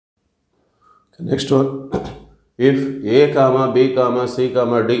Next one, if A comma B comma C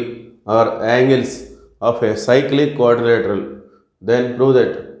comma D are angles of a cyclic quadrilateral, then prove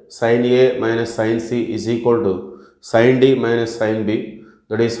that sin A minus sin C is equal to sin D minus sin B.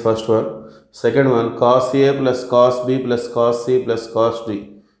 That is first one. Second one, cos A plus cos B plus cos C plus cos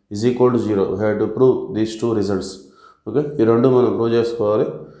D is equal to 0. We have to prove these two results. Okay, ఈ రెండు మనం prove చేసుకోవాలి.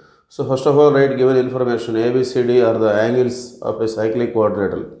 So first of all, write given information. A, B, C, D are the angles of a cyclic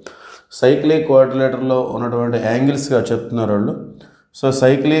quadrilateral. Cyclic క్వాడ్రిలేటరల్లో ఉన్నటువంటి యాంగిల్స్గా చెప్తున్నారు వాళ్ళు. So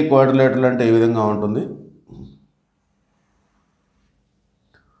cyclic quadrilateral అంటే ఈ విధంగా ఉంటుంది.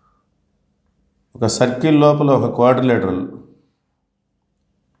 ఒక సర్కిల్ లోపల ఒక quadrilateral,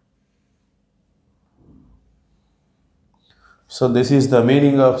 so this is the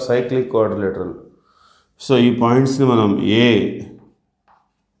meaning of cyclic quadrilateral. So ఈ పాయింట్స్ని మనం ఏ,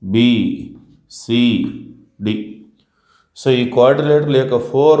 బి, సి, డి. సో ఈ క్వాడ్రిలేటరల్ యొక్క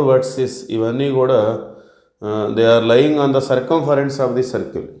 4 వర్సెస్ ఇవన్నీ కూడా they are lying on the circumference of the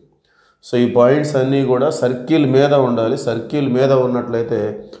circle. So ఈ పాయింట్స్ అన్నీ కూడా సర్కిల్ మీద ఉండాలి. సర్కిల్ మీద ఉన్నట్లయితే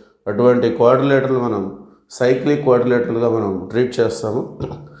అటువంటి క్వాడ్రిలేటరల్ మనం సైక్లిక్ క్వాడ్రిలేటరల్గా మనం ట్రీట్ చేస్తాము.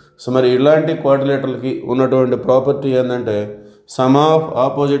 సో మరి ఇలాంటి క్వాడ్రిలేటరల్కి ఉన్నటువంటి ప్రాపర్టీ ఏంటంటే some of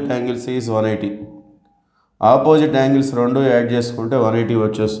opposite angles is 180. Opposite angles రెండు యాడ్ చేసుకుంటే 180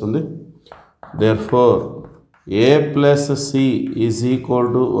 వచ్చేస్తుంది. Therefore A plus C is equal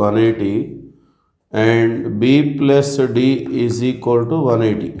to 180 and B plus D is equal to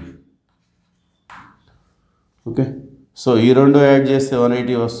 180. Okay, so ఈ రెండు యాడ్ చేస్తే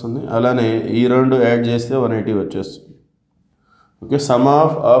 180 వస్తుంది, అలానే ఈ రెండు యాడ్ చేస్తే 180 వచ్చేస్తుంది. Okay, some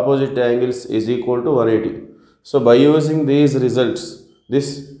of opposite angles is equal to 180. So by using these results,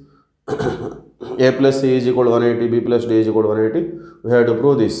 this A plus C is equal to 180, B plus D is equal to 180, we have to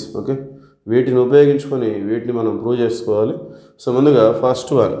prove this. Okay, వీటిని ఉపయోగించుకొని వీటిని మనం prove చేసుకోవాలి. So ముందుగా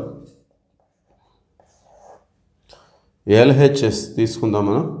first one LHS తీసుకుందాం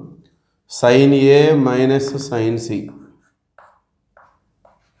మనం. Sign ఏ minus sign C.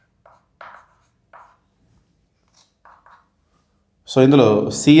 So ఇందులో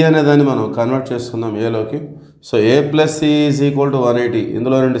C అనేదాన్ని మనం కన్వర్ట్ చేసుకుందాం ఏలోకి. So A plus C is equal to 180.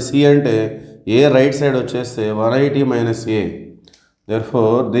 ఇందులో నుండి సి అంటే ఏ రైట్ సైడ్ వచ్చేస్తే 180 minus A.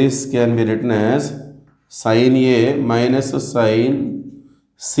 Therefore, this can be written as sin A minus sin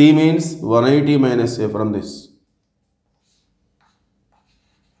C means 180 minus A from this.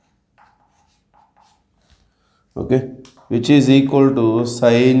 Okay, which is equal to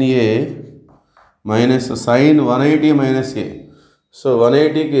sin A minus sin 180 minus A. So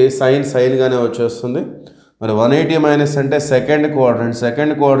 180కి sin గానే వచ్చేస్తుంది. మరి 180 minus అంటే second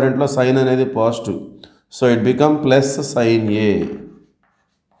క్వాడ్రంట్లో sign అనేది positive. So it become plus sin A.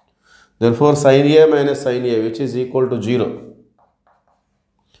 Therefore, sin A minus sin A, which is equal to 0.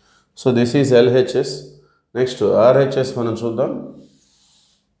 So this is LHS. Next RHS మనం చూద్దాం.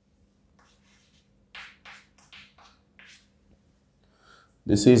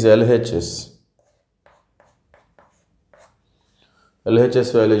 This is LHS.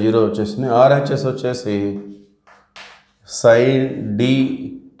 LHS value 0 వచ్చేసింది. RHS వచ్చేసి sin D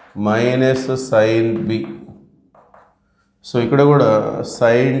minus sin B. So ఇక్కడ కూడా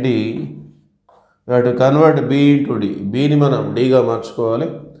sin D, we have to convert B into D. Bని మనం Dగా మార్చుకోవాలి.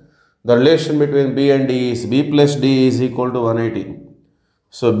 The relation between B and D is B plus D is equal to 180.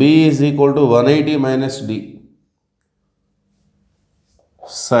 So B is equal to 180 minus D.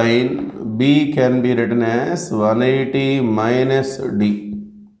 Sin B can be written as 180 minus D,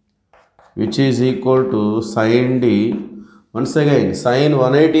 which is equal to sin D. Once again, sin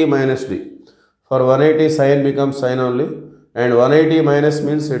 180 minus D. For 180, sin becomes sin only. And 180 minus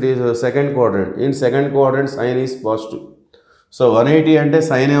means it is a second quadrant. In second quadrant, sin is positive. So 180 అంటే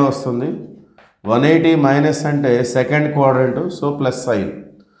sin ఏ వస్తుంది. 180 minus అంటే second quadrant, so plus sin.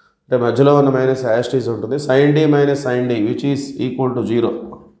 అంటే మధ్యలో ఉన్న minus యాస్టీస్ ఉంటుంది. sin D minus sin D, which is equal to 0.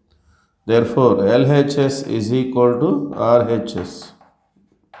 Therefore, LHS is equal to RHS.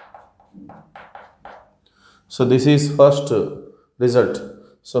 So this is first result.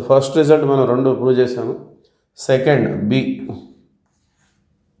 So first result మనం రెండు prove చేసాము. Second B,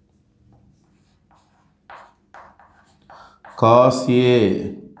 cos A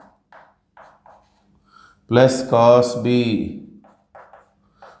plus cos B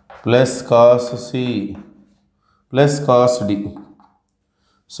plus cos C plus cos D.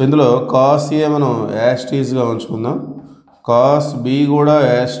 So ఇందులో cos A మనం యాస్టీస్గా ఉంచుకుందాం, cos B కూడా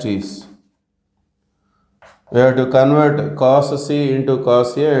యాస్టీస్. We have to convert cos C into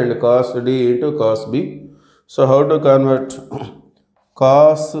cos A and cos D into cos B. So how to convert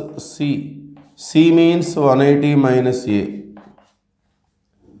cos C? C means 180 minus A.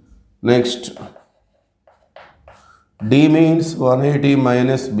 Next D means 180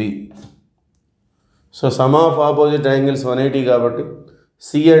 minus B. So some of opposite angles 180 కాబట్టి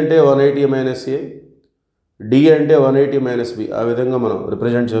C అంటే 180 minus A, D అంటే 180 minus B. ఆ విధంగా మనం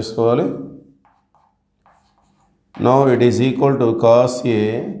represent చేసుకోవాలి. Now it is equal to cos A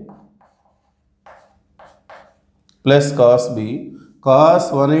plus cos B. cos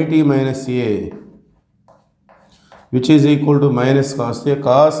 180 minus A which is equal to minus cos A,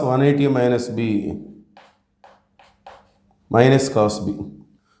 cos 180 minus B minus cos B.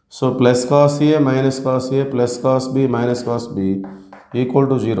 So plus cos A minus cos A plus cos B minus cos B equal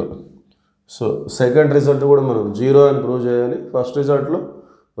to 0. So second result కూడా మనం 0 అని prove చేయాలి. First రిజల్ట్లో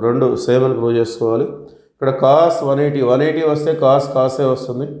రెండు same అని prove చేసుకోవాలి. ఇక్కడ cos 180 వస్తే cos A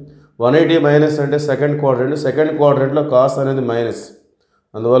వస్తుంది. 180 మైనస్ అంటే సెకండ్ క్వాడ్రంట్లో cos అనేది మైనస్,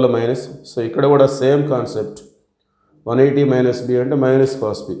 అందువల్ల మైనస్. సో ఇక్కడ కూడా సేమ్ కాన్సెప్ట్, 180 minus B అంటే minus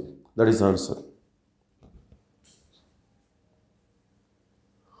cos B. That is answer.